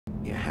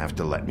You have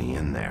to let me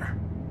in there.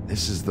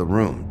 This is the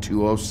room,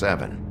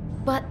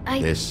 207. But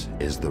This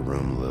is the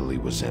room Lily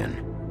was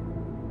in.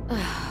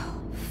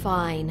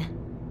 Fine.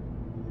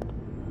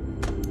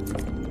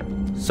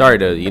 Sorry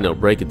to,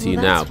 break it to you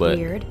now, That's but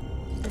weird.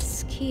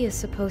 This key is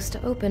supposed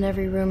to open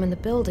every room in the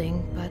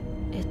building, but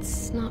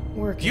it's not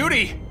working.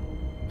 Beauty!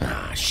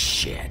 Ah,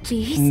 shit.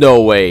 Beast?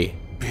 no way.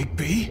 Big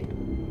B?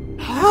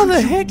 How the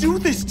could heck? you do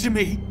this to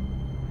me?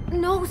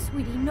 No,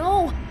 sweetie,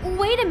 no.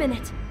 Wait a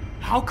minute.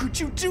 How could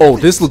you do Oh,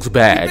 this? this looks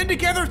bad. We've been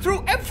together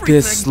through everything.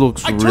 This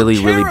looks I took really,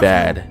 care really of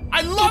bad. you.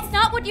 I love. It's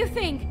not what you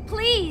think.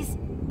 Please.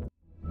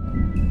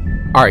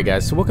 Alright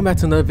guys, so welcome back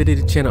to another video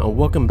to the channel, and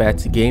welcome back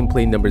to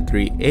gameplay number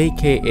 3,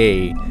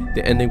 aka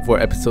the ending for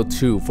episode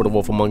 2 for The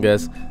Wolf Among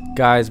Us.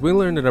 Guys, we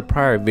learned in a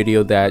prior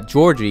video that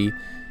Georgie,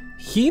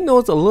 he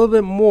knows a little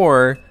bit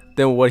more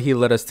than what he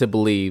led us to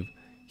believe.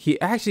 He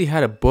actually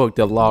had a book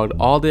that logged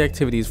all the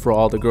activities for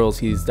all the girls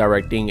he's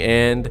directing,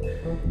 and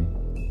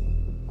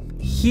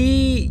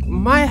he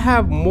might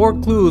have more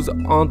clues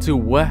onto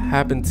what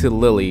happened to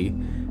Lily.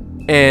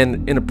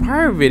 And in a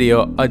prior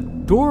video, a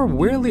door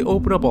weirdly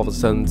opened up all of a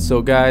sudden.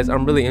 So guys,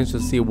 I'm really interested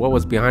to see what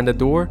was behind the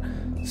door.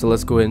 So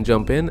let's go ahead and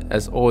jump in.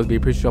 As always, be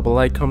appreciated, drop a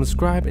like, comment,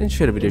 subscribe, and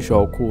share the video,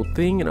 show a cool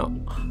thing.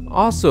 And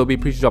also be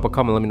appreciated, drop a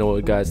comment, let me know what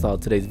you guys thought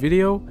of today's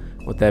video.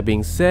 With that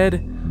being said,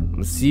 I'm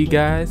gonna see you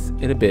guys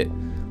in a bit.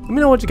 Let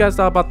me know what you guys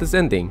thought about this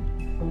ending.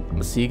 I'm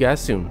gonna see you guys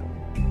soon.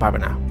 Bye for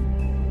now.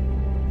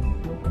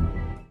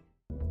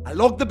 I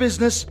log the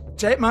business,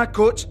 take my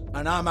cut,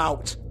 and I'm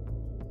out.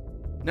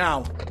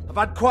 Now, I've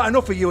had quite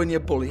enough of you and your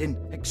bullying.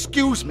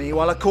 Excuse me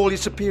while I call your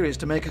superiors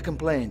to make a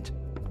complaint.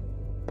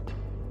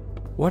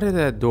 Why did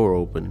that door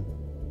open?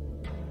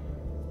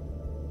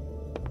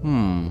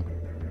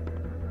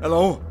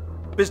 Hello?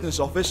 Business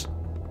office?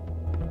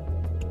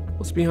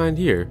 What's behind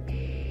here?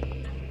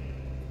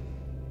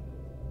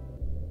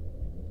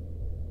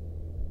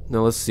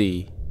 Now let's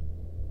see.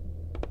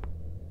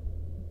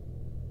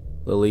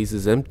 Lily's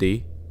is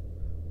empty.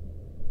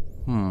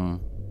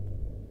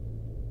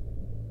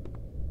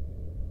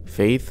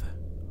 Faith?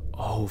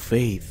 Oh,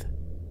 Faith.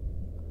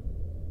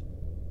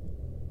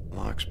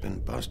 Lock's been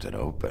busted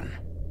open.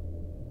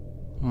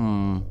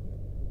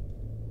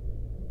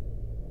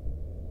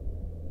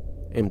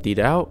 Emptied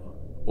out?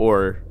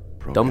 Or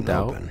Broken dumped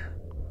out? open.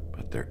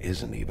 But there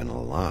isn't even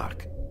a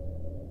lock.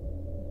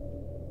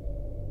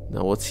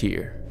 Now what's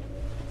here?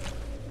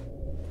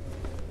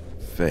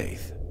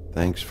 Faith,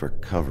 thanks for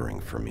covering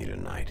for me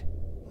tonight.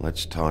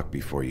 Let's talk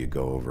before you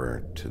go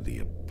over to the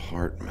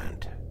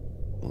apartment.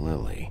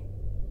 Lily.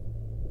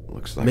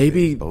 Looks like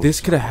Maybe they both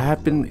this could have saw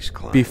happened Lily's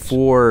clients.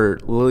 before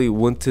Lily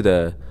went to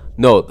the...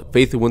 No,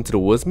 Faith went to the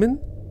woodsman?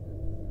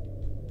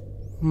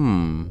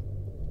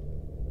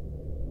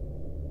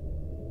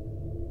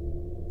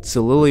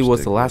 So Lily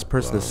was the Lipstick, last lip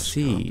person to gloss,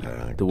 see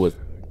compact, the wood.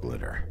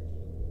 glitter.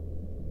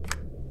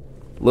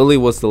 Lily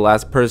was the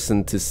last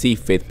person to see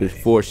Faith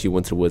before she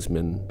went to the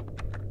woodsman,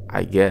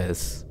 I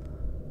guess.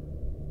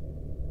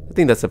 I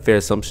think that's a fair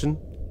assumption.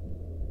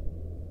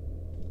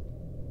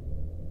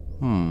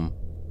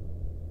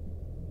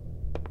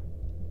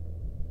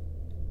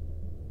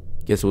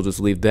 Guess we'll just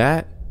leave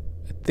that.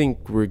 I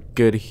think we're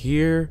good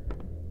here.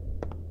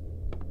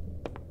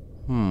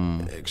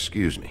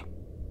 Excuse me.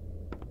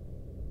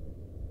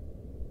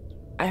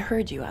 I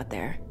heard you out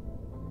there.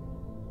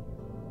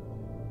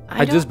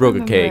 I just broke a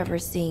don't cake. remember ever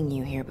seeing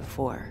you here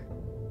before.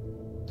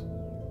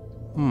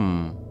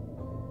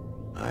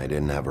 I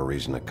didn't have a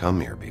reason to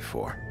come here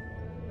before.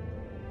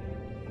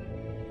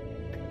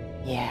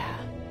 Yeah.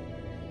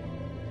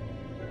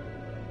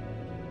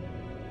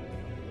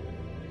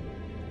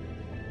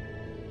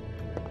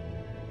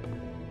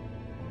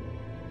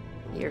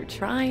 You're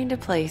trying to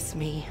place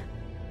me.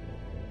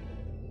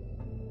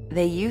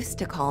 They used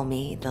to call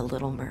me the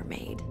Little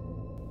Mermaid.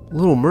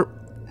 Little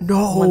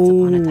No. Once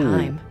upon a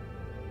time.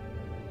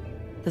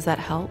 Does that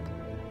help?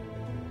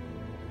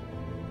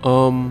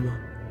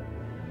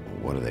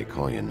 What do they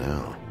call you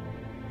now?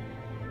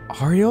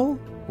 Ariel?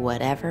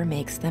 Whatever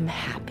makes them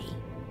happy.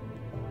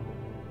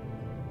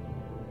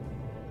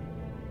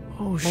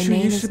 Oh, My she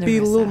name used is to be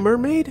the Little Nerissa.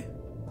 Mermaid?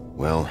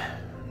 Well,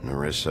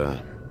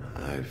 Nerissa,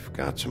 I've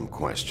got some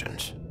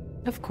questions.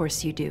 Of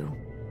course you do.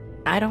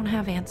 I don't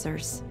have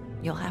answers.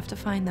 You'll have to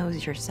find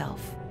those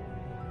yourself.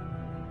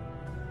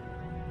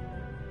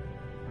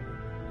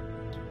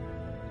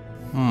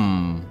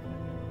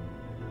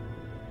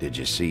 Did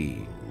you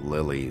see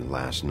Lily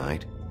last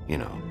night? You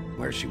know,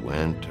 where she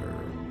went or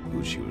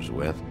who she was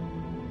with?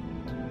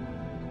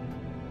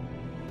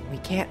 We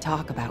can't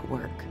talk about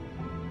work.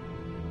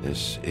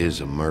 This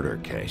is a murder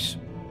case.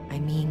 I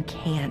mean,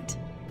 can't.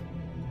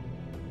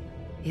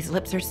 These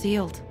lips are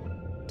sealed.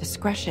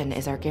 Discretion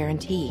is our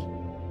guarantee.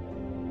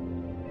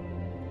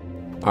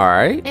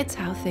 Alright. It's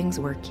how things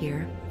work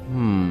here.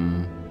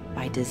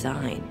 By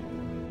design.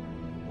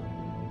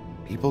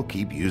 People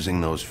keep using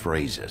those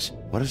phrases.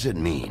 What does it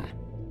mean?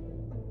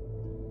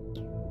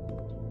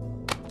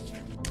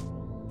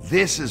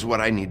 This is what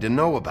I need to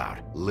know about.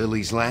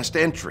 Lily's last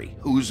entry.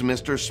 Who's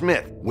Mr.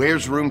 Smith?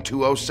 Where's room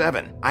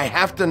 207? I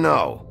have to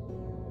know.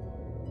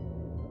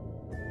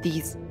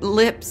 These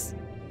lips.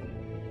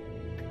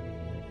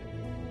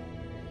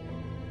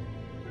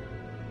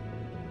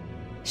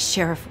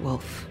 Sheriff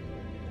Wolf,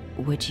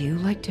 would you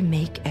like to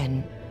make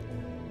an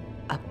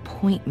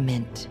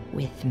appointment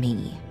with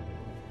me?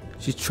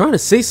 She's trying to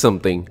say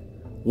something.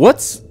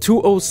 What's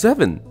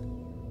 207?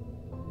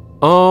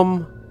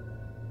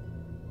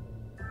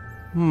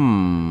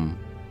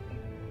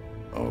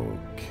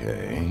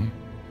 Okay.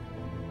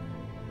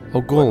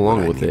 I'll go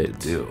along with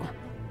it.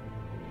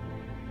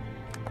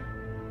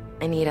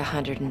 I need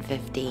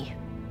 150.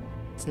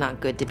 It's not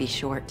good to be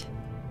short.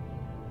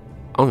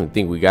 I don't even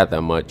think we got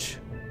that much.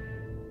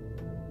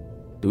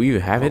 Do we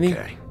even have any?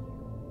 Okay.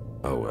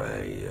 Oh,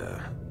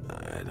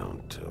 I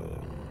don't.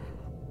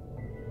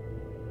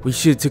 We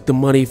should have took the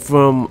money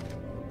from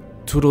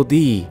Toodle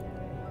D.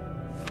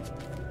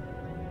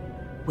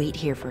 Wait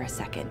here for a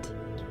second.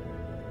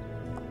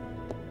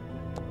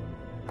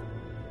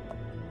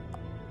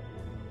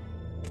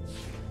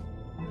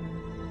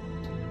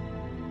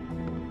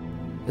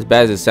 As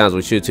bad as it sounds,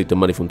 we should have took the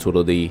money from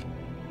Toodle D.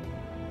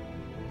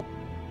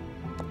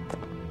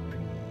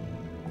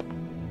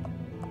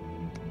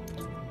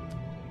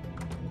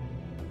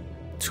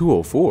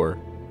 $204?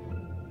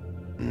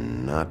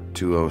 Not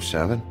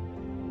 207?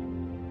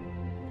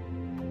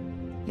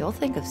 You'll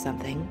think of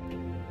something.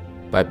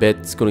 But I bet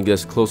it's gonna get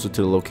us closer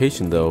to the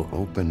location, though.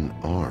 Open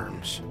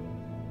arms.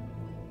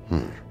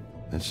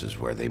 This is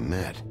where they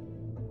met.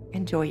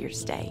 Enjoy your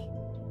stay.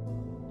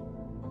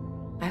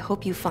 I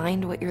hope you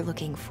find what you're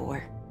looking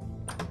for.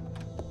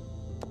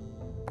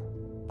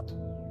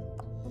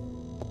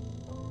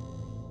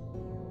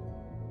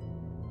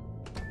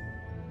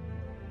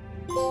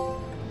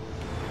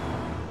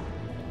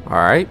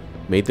 Alright,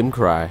 made them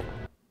cry.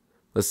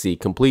 Let's see,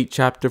 complete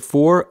chapter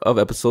 4 of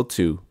episode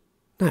 2.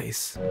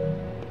 Nice.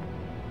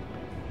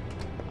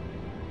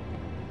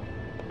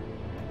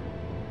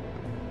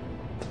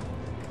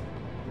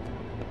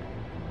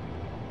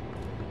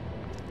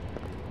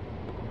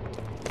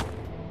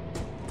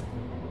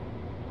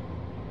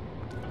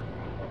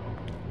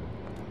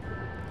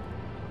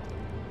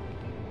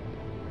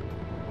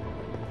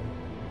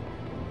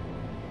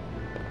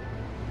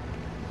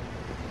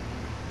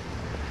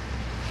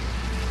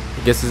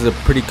 I guess this is a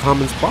pretty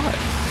common spot.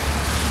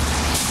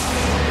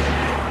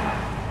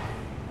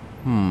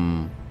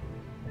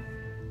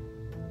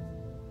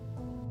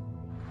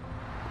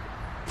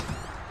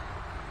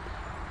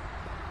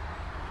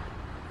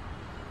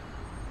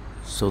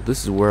 So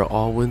this is where it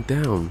all went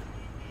down.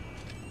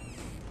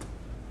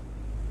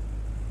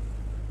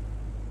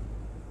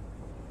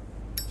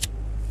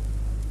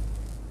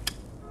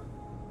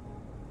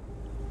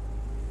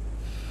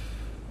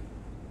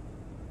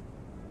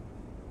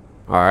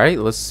 Alright,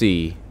 let's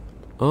see.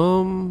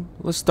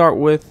 Let's start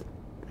with...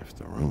 If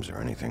the rooms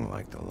are anything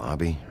like the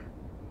lobby,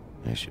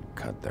 they should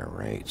cut their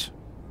rates.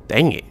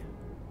 Dang it.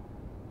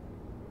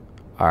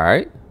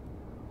 Alright.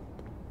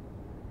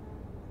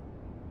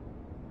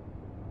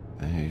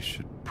 They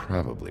should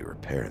probably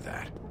repair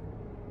that.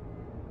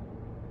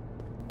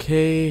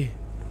 Okay.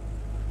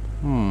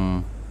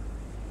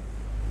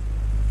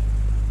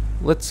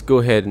 Let's go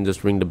ahead and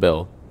just ring the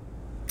bell.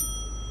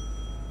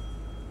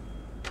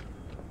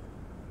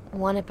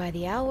 Want it by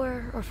the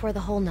hour or for the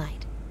whole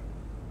night?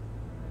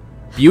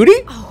 Beauty?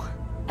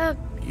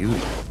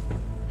 Beauty.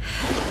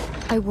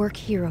 I work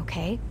here,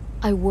 okay?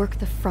 I work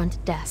the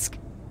front desk.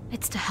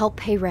 It's to help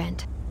pay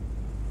rent.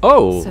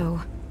 Oh.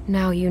 So,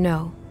 now you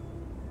know.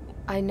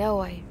 I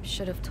know I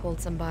should have told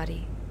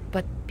somebody,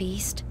 but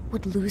Beast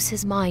would lose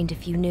his mind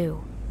if you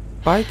knew.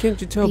 Why can't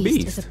you tell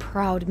Beast Beast? is a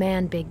proud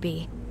man,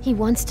 Bigby. He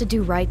wants to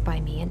do right by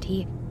me, and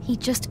he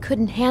just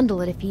couldn't handle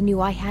it if he knew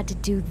I had to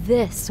do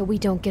this so we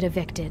don't get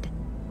evicted.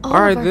 All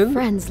Alright of our then,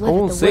 friends I live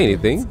won't at the say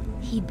Woodlands.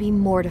 anything. He'd be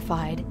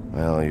mortified.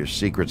 Well, your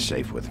secret's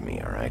safe with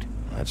me, alright?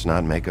 Let's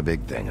not make a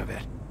big thing of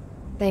it.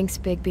 Thanks,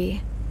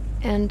 Bigby.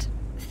 And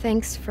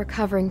thanks for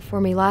covering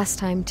for me last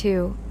time,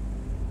 too.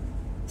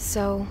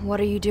 So, what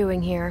are you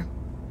doing here?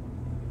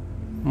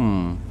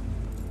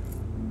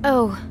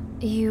 Oh,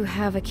 you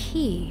have a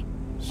key.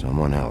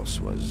 Someone else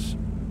was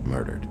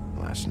murdered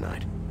last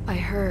night. I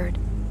heard.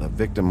 The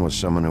victim was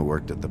someone who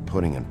worked at the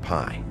Pudding and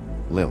Pie.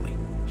 Lily.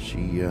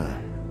 She,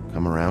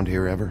 come around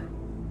here ever?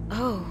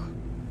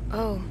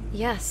 Oh,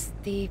 yes,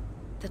 the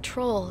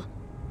troll.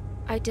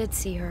 I did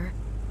see her.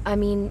 I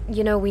mean,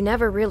 you know, we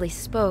never really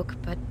spoke,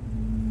 but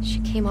she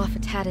came off a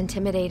tad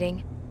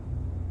intimidating.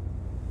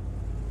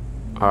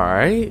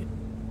 Alright.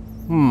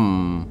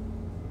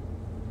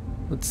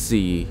 Let's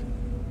see.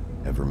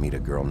 Ever meet a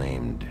girl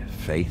named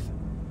Faith?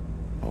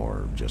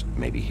 Or just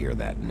maybe hear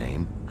that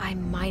name? I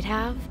might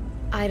have.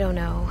 I don't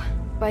know.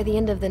 By the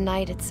end of the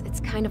night, it's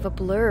kind of a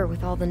blur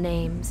with all the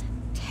names.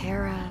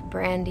 Tara,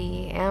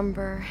 Brandy,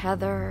 Amber,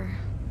 Heather.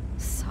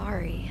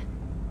 Sorry.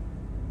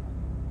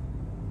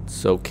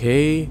 It's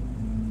okay.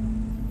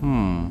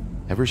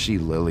 Ever see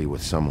Lily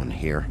with someone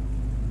here?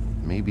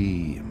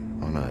 Maybe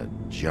on a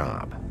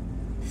job?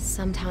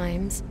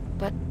 Sometimes,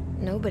 but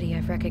nobody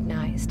I've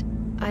recognized.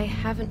 I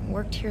haven't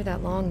worked here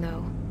that long,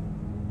 though.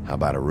 How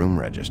about a room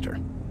register?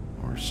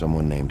 Or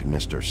someone named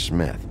Mr.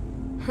 Smith?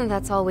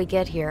 That's all we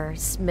get here,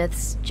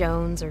 Smiths,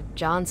 Jones, or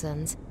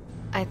Johnsons.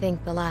 I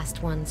think the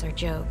last ones are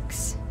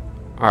jokes.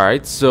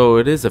 Alright, so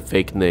it is a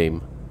fake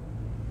name.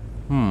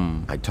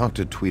 I talked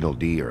to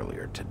Tweedledee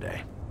earlier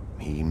today.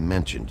 He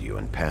mentioned you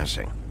in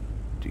passing.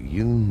 Do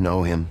you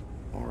know him?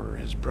 Or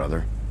his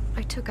brother?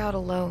 I took out a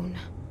loan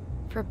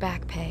for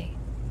back pay.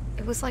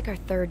 It was like our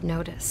third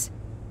notice.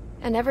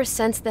 And ever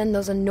since then,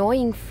 those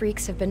annoying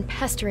freaks have been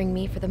pestering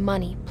me for the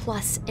money,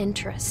 plus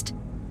interest.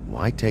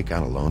 Why take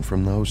out a loan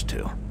from those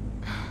two?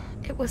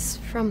 It was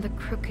from the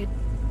crooked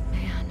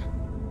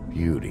man.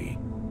 Beauty.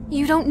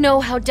 You don't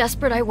know how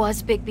desperate I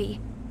was, Bigby.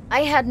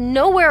 I had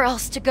nowhere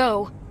else to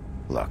go.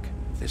 Look,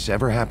 if this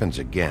ever happens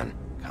again,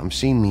 come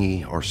see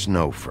me or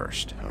Snow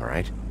first,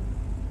 alright?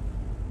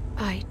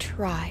 I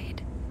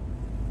tried.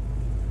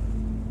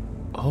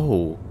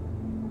 Oh.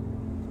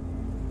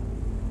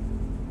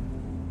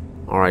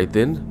 Alright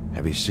then.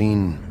 Have you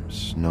seen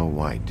Snow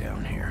White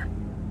down here?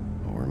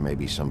 Or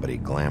maybe somebody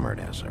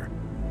glamored as her?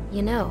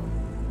 You know,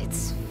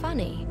 it's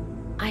funny.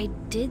 I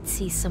did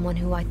see someone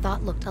who I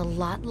thought looked a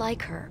lot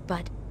like her,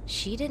 but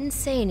she didn't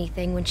say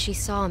anything when she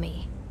saw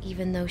me,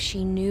 even though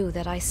she knew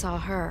that I saw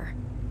her.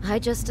 I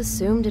just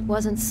assumed it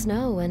wasn't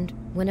Snow and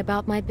went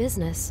about my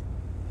business.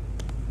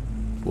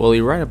 Well,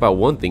 you're right about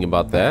one thing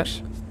about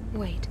that.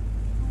 Wait.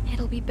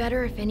 It'll be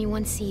better if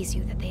anyone sees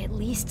you that they at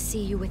least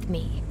see you with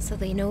me, so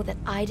they know that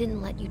I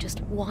didn't let you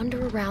just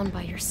wander around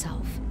by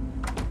yourself.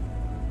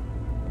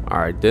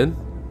 Alright then.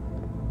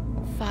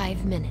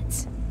 5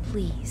 minutes,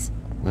 please.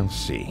 We'll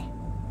see,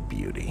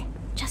 Beauty.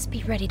 Just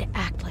be ready to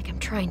act like I'm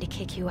trying to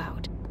kick you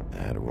out.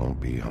 That won't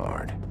be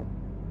hard.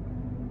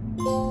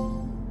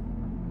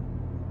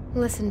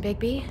 Listen,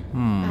 Bigby.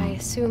 I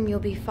assume you'll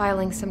be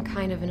filing some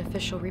kind of an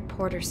official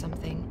report or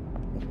something.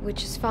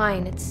 Which is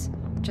fine, it's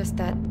just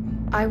that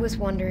I was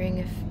wondering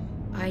if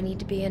I need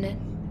to be in it.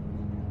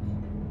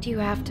 Do you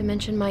have to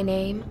mention my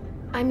name?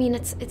 I mean,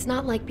 it's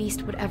not like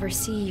Beast would ever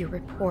see your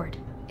report.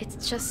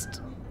 It's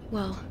just,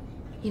 well,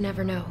 you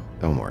never know.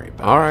 Don't worry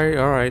about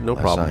Alright, no it.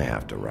 problem. The less I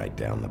have to write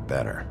down, the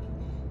better.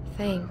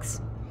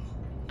 Thanks.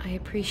 I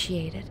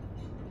appreciate it.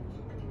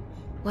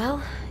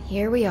 Well,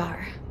 here we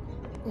are.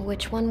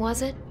 Which one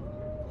was it?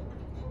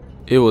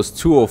 It was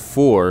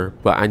 204,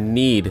 but I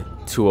need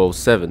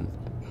 207.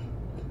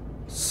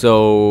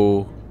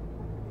 So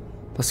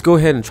let's go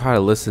ahead and try to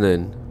listen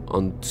in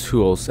on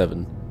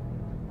 207.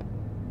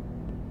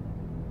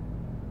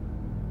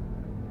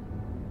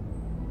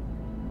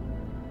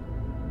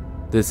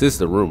 This is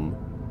the room.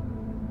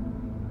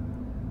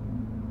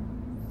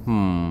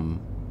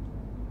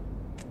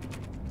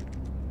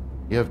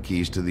 You have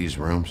keys to these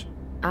rooms?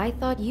 I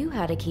thought you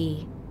had a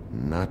key.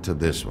 Not to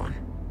this one.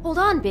 Hold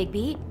on,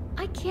 Bigby.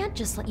 I can't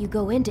just let you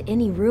go into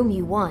any room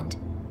you want.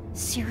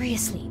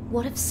 Seriously,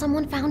 what if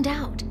someone found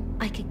out?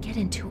 I could get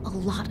into a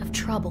lot of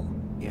trouble.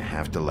 You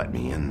have to let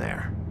me in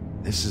there.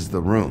 This is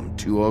the room,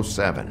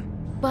 207.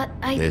 But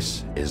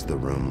This is the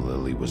room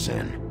Lily was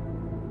in.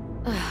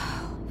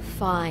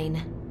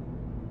 Fine.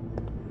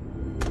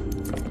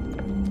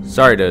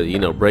 Sorry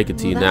to, break it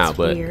to you now, That's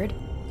but weird.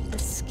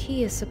 This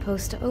key is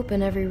supposed to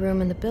open every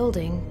room in the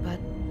building, but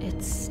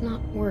it's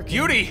not working.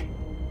 Beauty!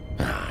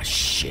 Ah,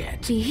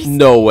 shit. Beast?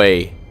 no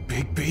way.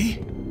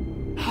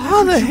 Bigby?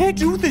 How the could heck?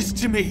 you do this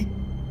to me?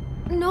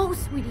 No,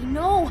 sweetie,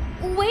 no.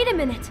 Wait a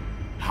minute.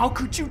 How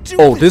could you do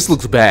Oh, this? this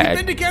looks We've bad.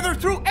 been together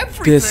through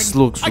everything. This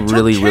looks I took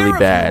really, care really of you.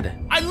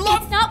 bad. I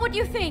love It's not what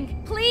you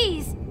think.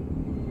 Please.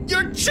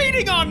 You're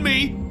cheating on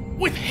me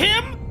with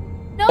him.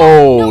 No.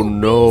 Oh, no.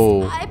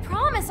 no. Beast, I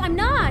promise I'm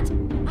not.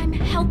 I'm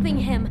helping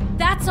him.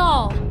 That's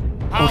all.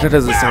 Oh, that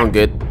doesn't sound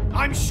good.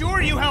 I'm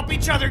sure you help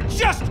each other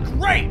just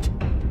great.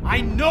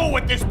 I know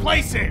what this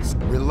place is.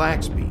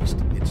 Relax, Beast.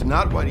 It's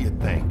not what you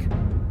think.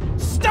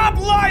 Stop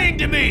lying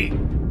to me.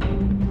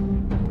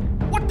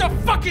 What the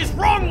fuck is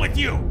wrong with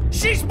you?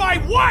 She's my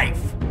wife.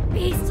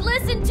 Beast,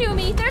 listen to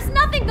me. There's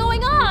nothing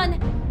going on.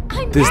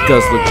 This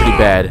does look pretty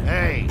bad.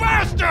 Hey!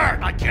 Bastard!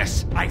 I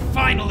guess I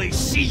finally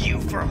see you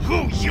for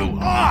who you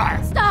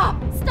are.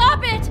 Stop.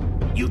 Stop it.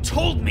 You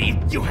told me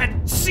you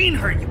had seen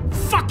her, you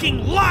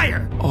fucking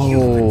liar! Oh.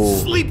 You've been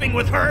sleeping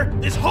with her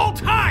this whole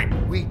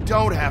time! We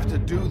don't have to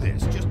do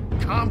this. Just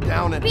calm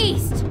down and...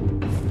 Beast.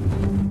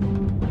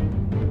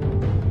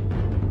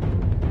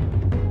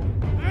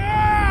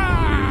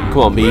 Come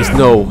on, Beast,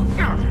 no.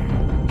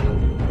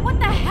 What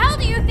the hell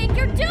do you think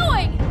you're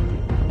doing?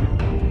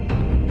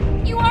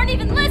 You aren't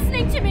even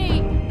listening to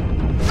me.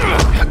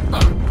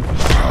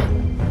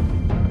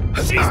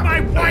 She's my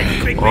wife,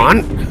 Bigby! Come on.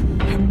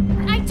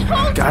 I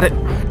told Got it.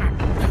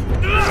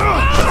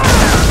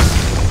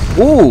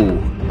 Ooh.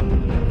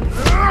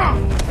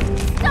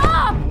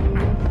 Stop.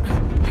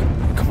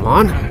 Come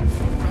on.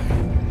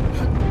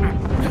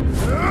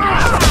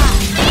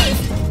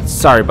 Beast.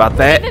 Sorry about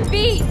that. Even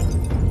be.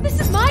 This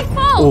is my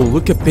fault. Oh,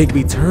 look at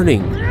Bigby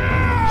turning. Beast, no.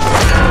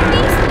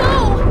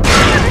 I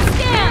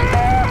understand.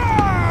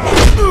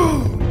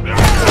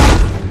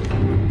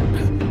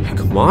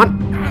 Come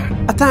on.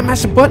 I thought I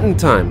mashed the button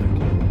time.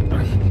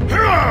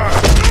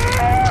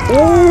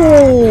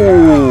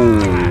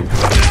 Ooh.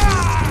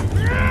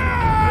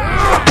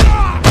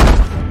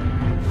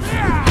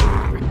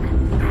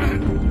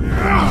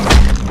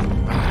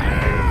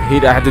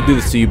 hate I have to do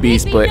this to you,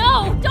 Beast, but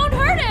No, don't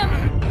hurt him.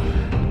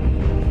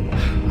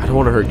 I don't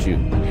want to hurt you.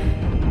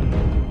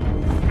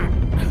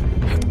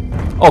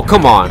 Oh,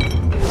 come on.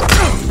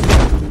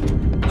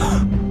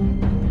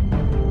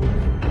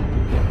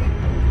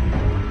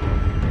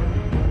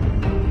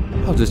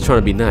 I was just trying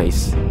to be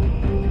nice.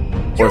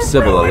 Or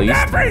civil, at least.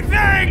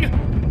 Everything!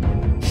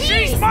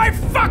 She's my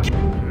fucking...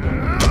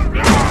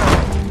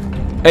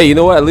 Hey, you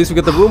know what? At least we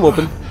got the room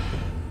open.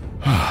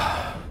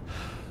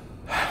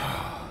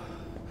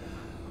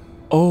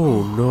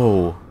 Oh,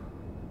 no.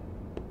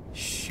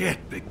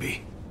 Shit,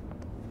 Bigby.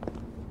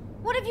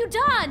 What have you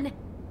done?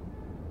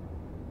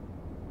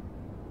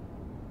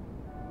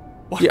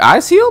 Your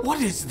eyes healed?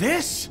 What is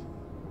this?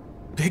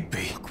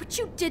 Bigby. Look what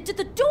you did to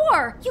the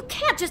door. You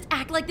can't just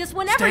act like this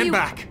whenever Stand you...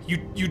 back.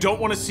 You don't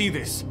want to see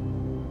this.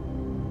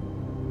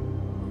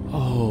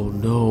 Oh,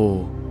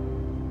 no.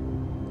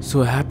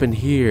 So it happened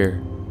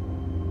here.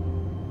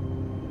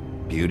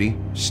 Beauty,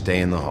 stay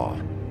in the hall.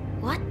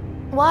 What?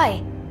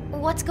 Why?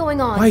 What's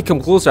going on? Why you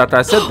come closer after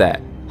I said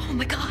that? Oh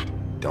my god.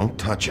 Don't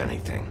touch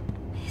anything.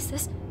 Is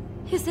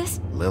this?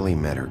 Lily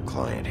met her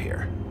client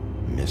here,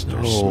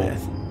 Mr. No.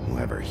 Smith,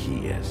 whoever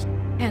he is.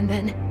 And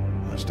then,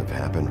 Must have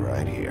happened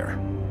right here.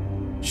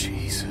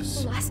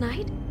 Jesus. last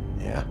night?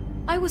 Yeah?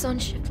 I was on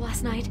shift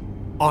last night.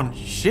 On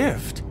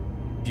shift?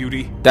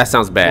 Beauty. That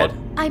sounds bad.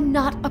 I'm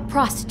not a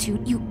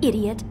prostitute, you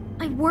idiot.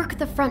 I work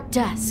the front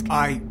desk.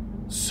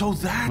 So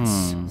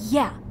that's...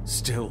 Yeah.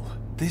 Still,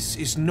 this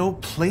is no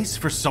place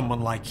for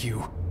someone like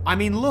you. I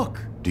mean, look.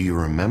 Do you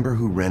remember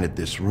who rented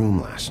this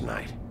room last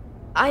night?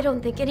 I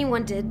don't think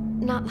anyone did.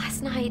 Not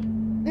last night.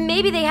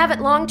 Maybe they have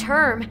it long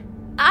term.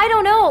 I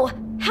don't know.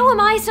 How am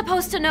I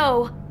supposed to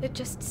know? It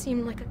just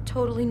seemed like a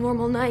totally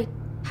normal night.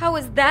 How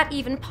is that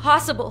even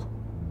possible?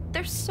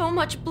 There's so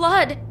much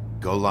blood.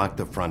 Go lock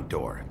the front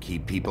door.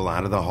 Keep people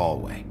out of the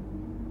hallway.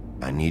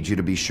 I need you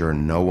to be sure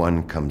no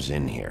one comes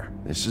in here.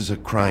 This is a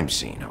crime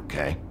scene,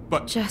 okay?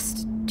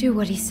 Just do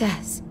what he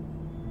says.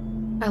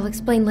 I'll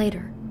explain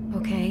later,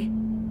 okay?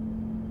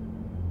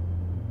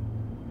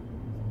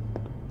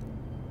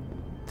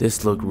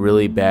 This looked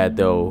really bad,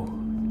 though.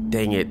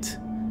 Dang it.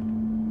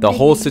 The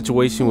whole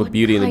situation with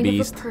Beauty and the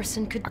Beast, I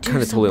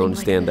kind of totally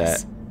understand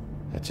that.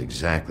 That's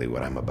exactly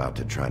what I'm about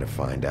to try to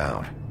find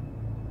out.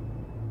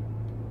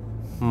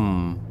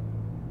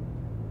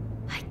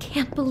 I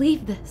can't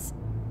believe this.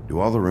 Do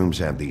all the rooms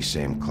have these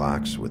same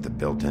clocks with the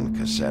built-in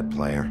cassette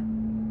player?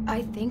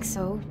 I think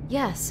so,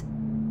 yes.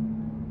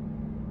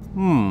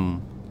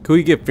 Could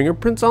we get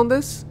fingerprints on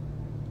this?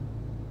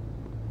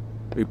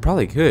 We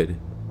probably could.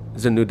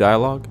 Is there new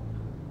dialogue?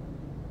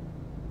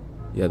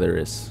 Yeah, there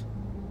is.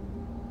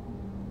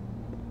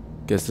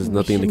 Guess there's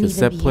nothing in the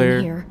cassette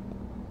player.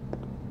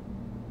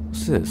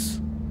 What's this?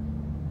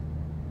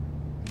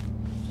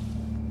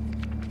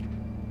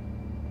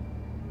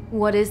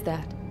 What is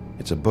that?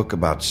 It's a book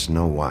about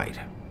Snow White.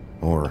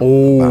 Or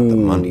about the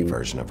Monday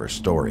version of her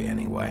story,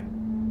 anyway.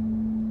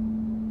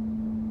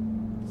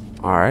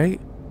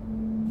 Alright.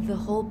 The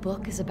whole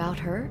book is about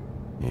her?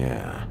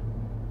 Yeah.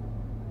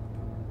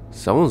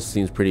 Someone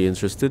seems pretty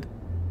interested.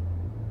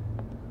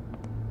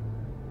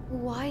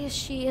 Why is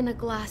she in a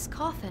glass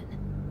coffin?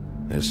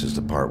 This is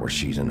the part where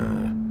she's in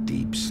a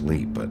deep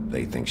sleep, but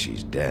they think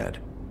she's dead.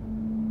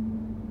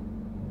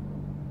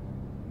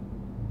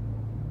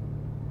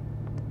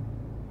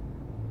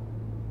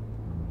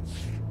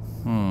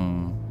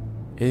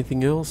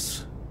 Anything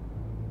else?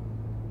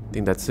 I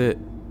think that's it.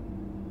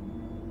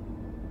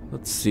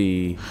 Let's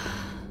see.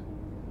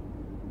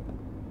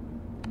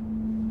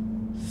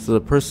 So the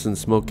person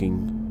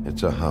smoking.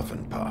 It's a huff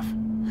and puff.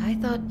 I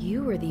thought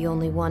you were the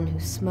only one who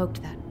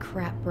smoked that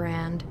crap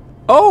brand.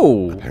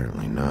 Oh!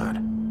 Apparently not.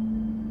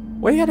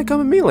 Why you had to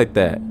come at me like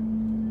that?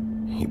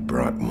 He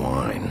brought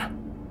wine.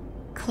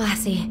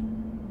 Classy.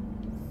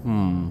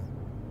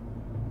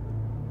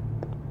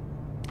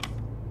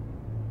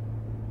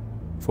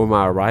 For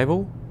my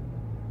arrival?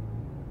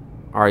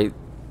 Alright.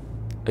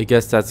 I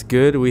guess that's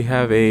good. We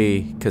have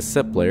a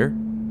cassette player.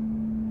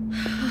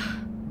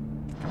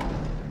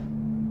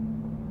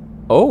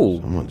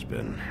 Oh! Someone's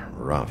been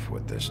rough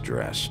with this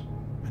dress.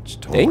 It's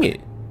torn. Dang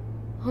it.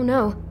 Oh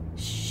no,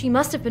 she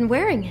must have been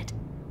wearing it.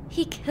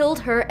 He killed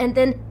her and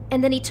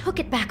then he took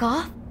it back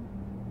off?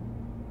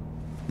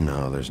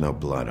 No, there's no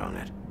blood on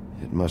it.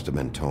 It must have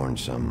been torn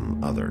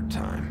some other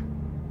time.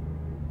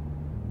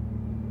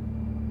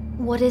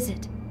 What is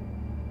it?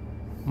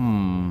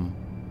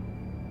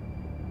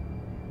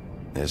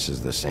 This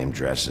is the same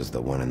dress as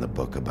the one in the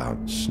book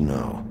about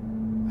snow.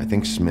 I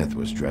think Smith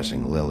was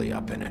dressing Lily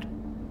up in it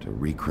to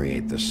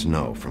recreate the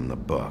snow from the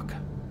book.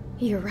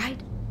 You're right.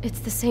 It's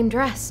the same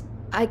dress.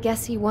 I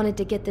guess he wanted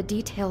to get the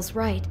details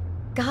right.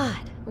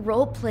 God,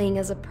 role-playing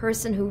as a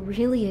person who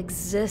really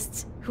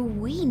exists, who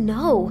we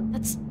know.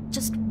 That's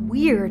just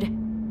weird.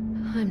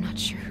 I'm not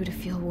sure who to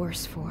feel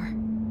worse for.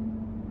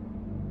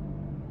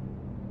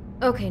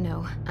 Okay,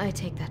 no, I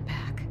take that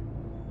back.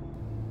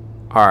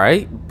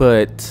 Alright,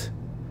 but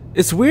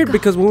it's weird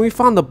because when we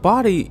found the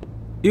body,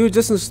 it was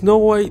just in Snow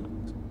White,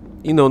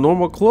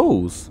 normal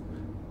clothes.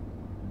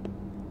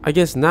 I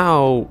guess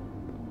now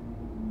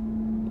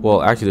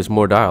Well, actually, there's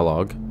more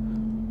dialogue.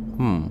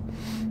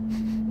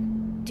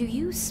 Do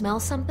you smell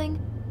something?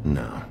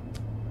 No,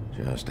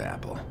 just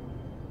apple.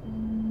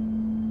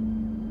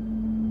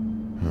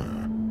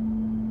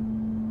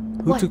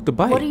 Who took the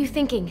bite? What are you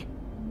thinking?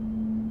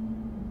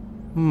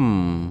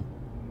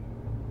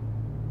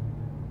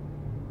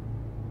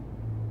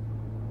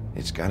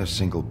 It's got a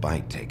single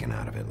bite taken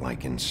out of it,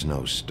 like in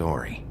Snow's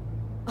story.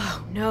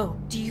 Oh no,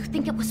 do you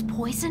think it was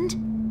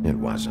poisoned? It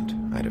wasn't.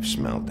 I'd have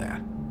smelled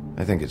that.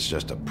 I think it's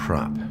just a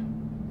prop.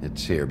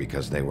 It's here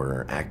because they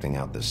were acting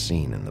out the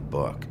scene in the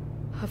book.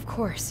 Of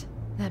course,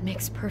 that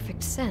makes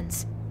perfect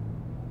sense.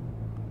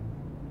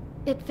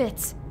 It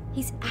fits.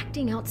 He's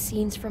acting out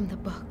scenes from the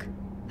book.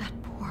 That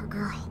poor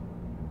girl.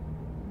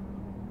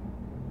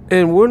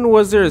 And when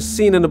was there a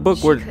scene in the book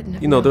She where, couldn't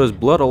have you know, there was known.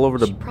 blood all over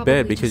the She probably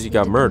bed because just you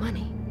got needed the murdered?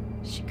 money.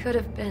 She could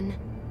have been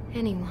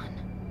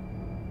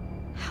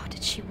anyone. How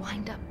did she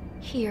wind up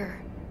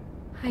here?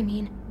 I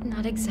mean,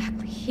 not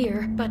exactly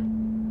here, but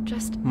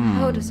just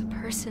how does a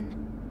person...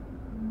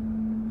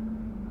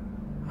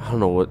 I don't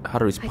know how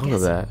to I respond to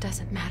guess that. it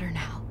doesn't matter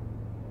now.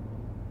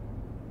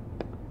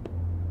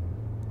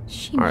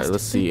 She All right, must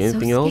let's have see. been so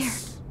Anything scared.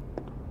 else?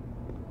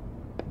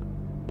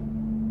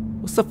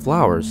 What's the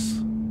flowers?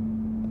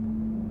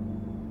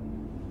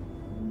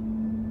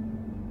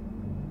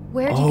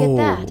 Where'd you get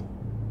that?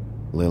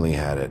 Lily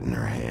had it in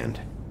her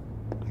hand,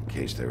 in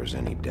case there was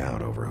any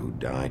doubt over who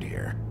died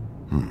here.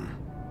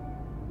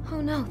 Oh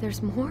no,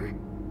 there's more?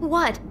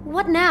 What?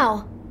 What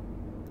now?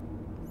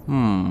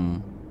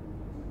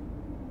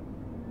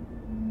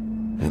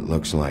 It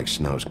looks like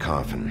Snow's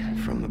coffin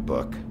from the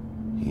book.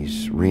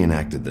 He's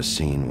reenacted the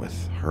scene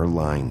with her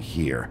lying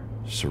here,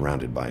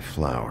 surrounded by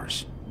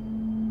flowers.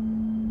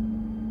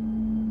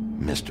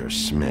 Mr.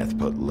 Smith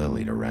put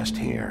Lily to rest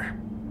here.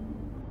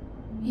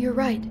 You're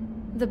right.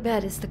 The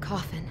bed is the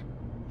coffin.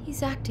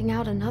 He's acting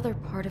out another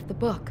part of the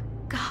book.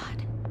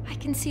 God, I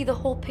can see the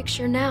whole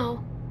picture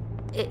now.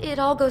 It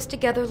all goes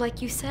together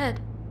like you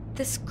said.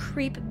 This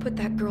creep put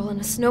that girl in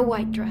a Snow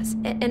White dress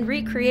and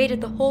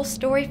recreated the whole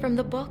story from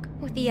the book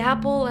with the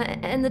apple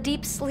and the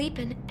deep sleep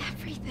and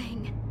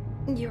everything.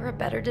 You're a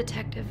better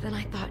detective than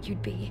I thought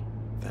you'd be.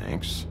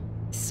 Thanks.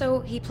 So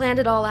he planned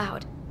it all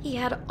out. He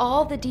had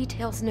all the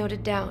details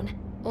noted down.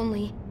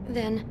 Only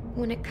then,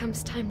 when it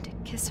comes time to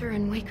kiss her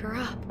and wake her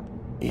up.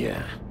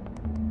 Yeah.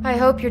 I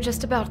hope you're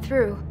just about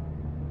through.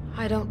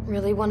 I don't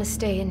really want to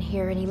stay in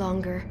here any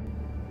longer.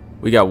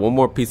 We got one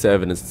more piece of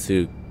evidence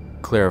to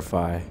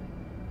clarify.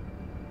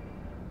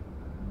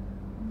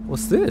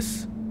 What's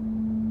this?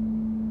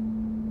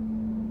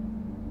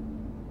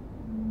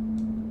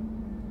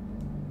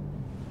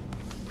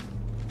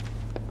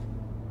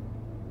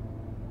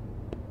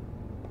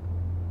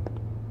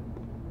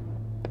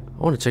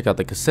 I want to check out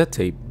the cassette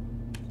tape.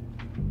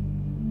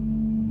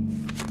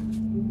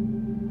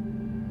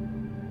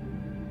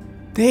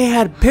 They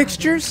had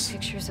pictures?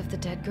 Pictures of the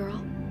dead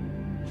girl?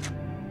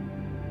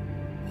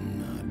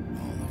 Not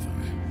all of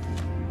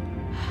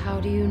them. How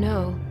do you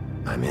know?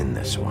 I'm in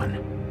this one.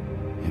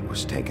 It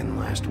was taken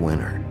last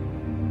winter.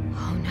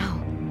 Oh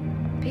no.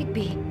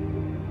 Bigby.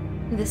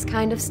 This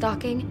kind of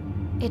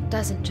stalking, it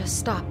doesn't just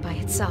stop by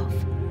itself.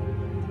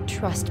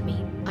 Trust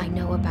me, I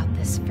know about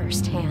this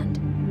firsthand.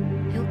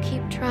 He'll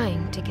keep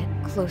trying to get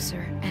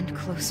closer and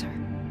closer.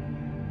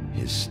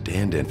 His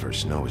stand-in for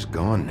Snow is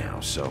gone now,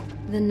 so...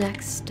 The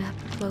next step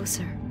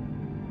closer.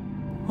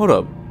 Hold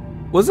up.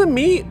 Was it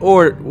me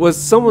or was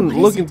someone What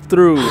is looking it?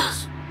 through?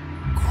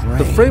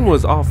 The frame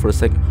was off for a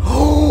second.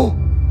 Oh!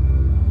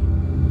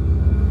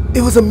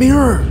 It was a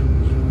mirror.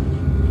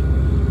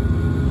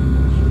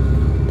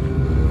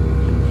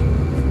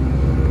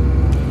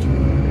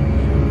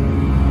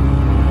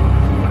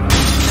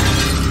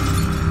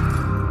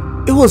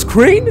 It was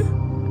Crane?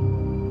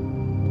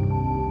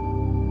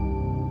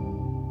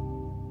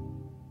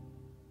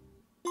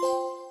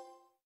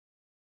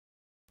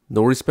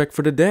 No respect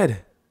for the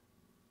dead.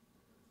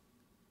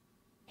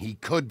 He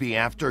could be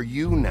after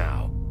you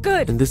now.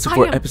 Good. And this is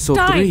for I am episode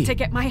dying 3. to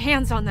get my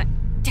hands on that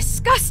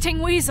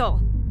disgusting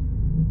weasel.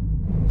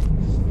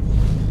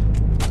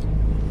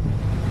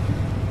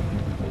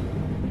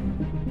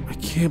 I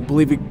can't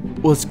believe it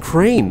was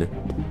Crane.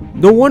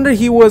 No wonder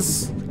he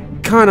was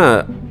kind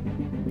of,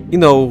 you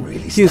know,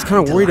 he was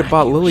kind of worried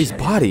about Lily's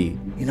body.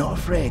 You're not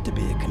afraid to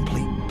be a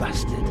complete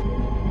bastard.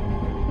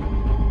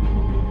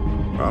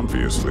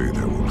 Obviously,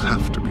 there will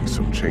have to be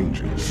some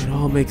changes. It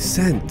all makes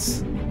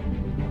sense.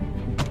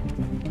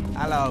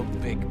 Hello,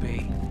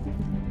 Bigby.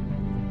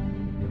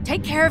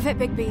 Take care of it,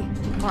 Bigby,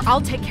 or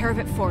I'll take care of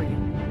it for you.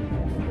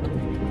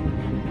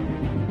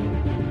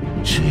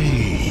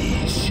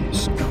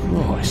 Jesus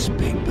Christ,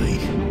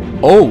 Bigby.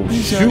 Oh,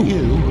 Is that shoot.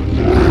 you?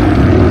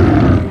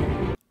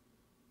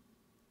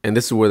 And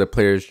this is where the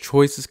player's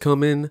choices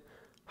come in.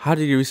 How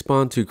did you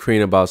respond to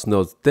Crane about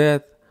Snow's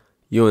death?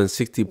 You and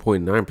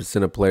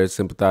 60.9% of players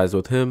sympathize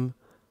with him.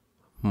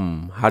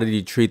 How did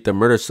you treat the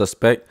murder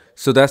suspect?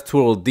 So that's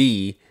total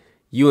D.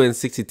 You and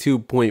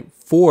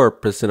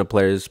 62.4% of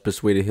players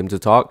persuaded him to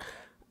talk.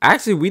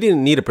 Actually, we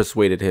didn't need to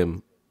persuade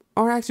him.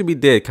 Or actually we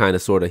did, kind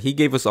of, sort of. He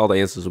gave us all the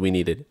answers we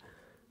needed.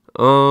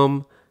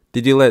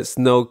 Did you let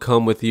Snow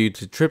come with you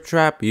to Trip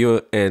Trap?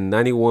 You and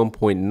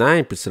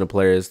 91.9% of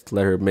players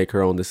let her make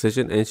her own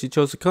decision, and she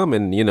chose to come,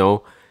 and you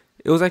know,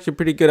 it was actually a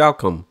pretty good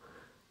outcome.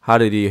 How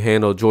did you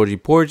handle Georgie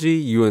Porgy?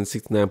 You and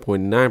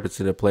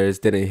 69.9% of players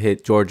didn't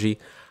hit Georgie.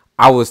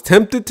 I was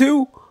tempted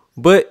to,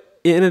 but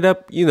it ended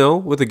up, you know,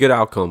 with a good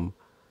outcome.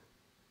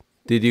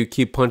 Did you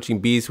keep punching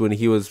Beast when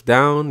he was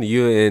down?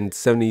 You and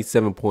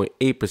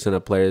 77.8%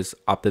 of players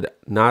opted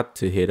not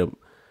to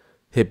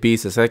hit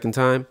Beast a second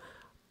time.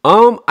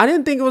 I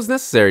didn't think it was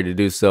necessary to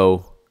do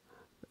so.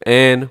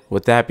 And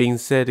with that being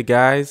said,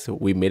 guys,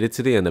 we made it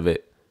to the end of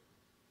it.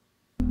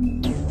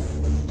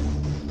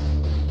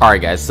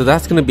 Alright guys, so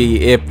that's gonna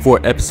be it for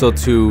episode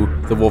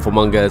 2, The Wolf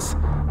Among Us.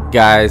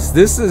 Guys,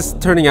 this is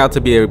turning out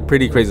to be a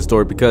pretty crazy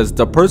story because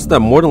the person that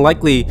more than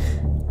likely,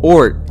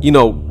 or, you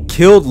know,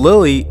 killed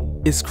Lily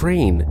is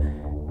Crane.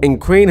 And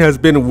Crane has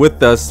been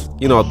with us,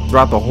 you know,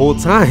 throughout the whole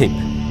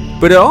time.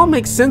 But it all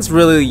makes sense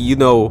really, you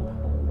know,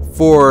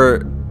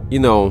 for, you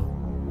know,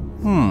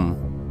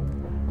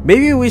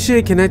 maybe we should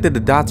have connected the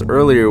dots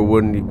earlier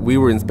when we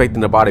were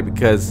inspecting the body,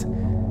 because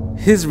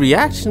his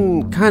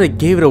reaction kind of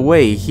gave it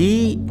away.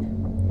 He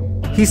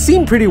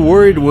seemed pretty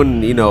worried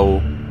when, you know,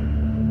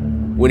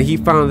 when he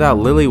found out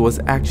Lily was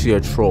actually a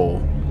troll.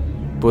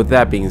 But with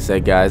that being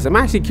said, guys, I'm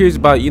actually curious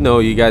about, you know,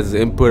 you guys'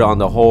 input on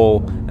the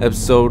whole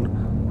episode.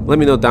 Let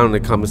me know down in the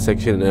comment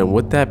section. And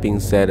with that being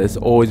said, as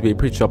always, be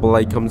pretty, drop a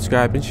like, comment,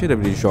 subscribe, and share the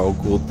video, show all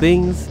cool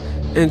things.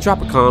 And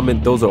drop a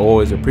comment, those are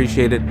always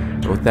appreciated.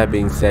 And with that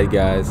being said,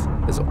 guys,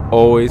 as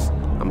always,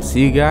 I'm gonna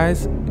see you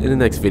guys in the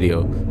next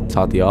video.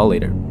 Talk to y'all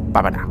later.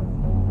 Bye bye now.